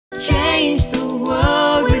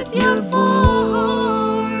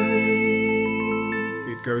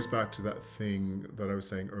back to that thing that I was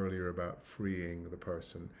saying earlier about freeing the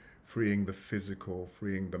person, freeing the physical,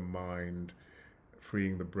 freeing the mind,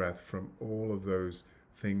 freeing the breath from all of those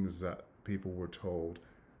things that people were told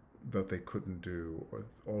that they couldn't do, or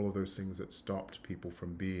all of those things that stopped people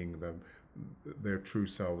from being their true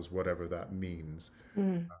selves, whatever that means.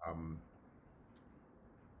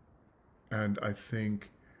 And I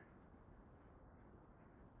think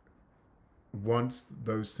once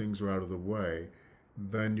those things are out of the way,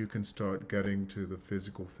 then you can start getting to the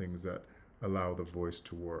physical things that allow the voice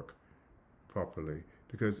to work properly.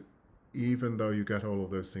 Because even though you get all of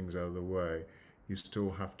those things out of the way, you still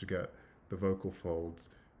have to get the vocal folds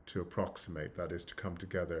to approximate, that is, to come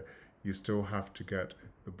together. You still have to get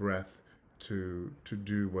the breath to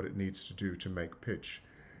do what it needs to do to make pitch.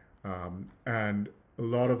 And a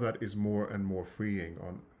lot of that is more and more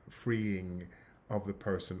freeing of the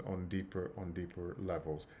person on deeper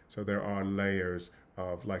levels. So there are layers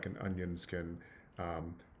of, like an onion skin,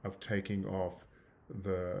 of taking off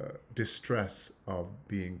the distress of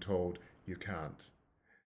being told you can't.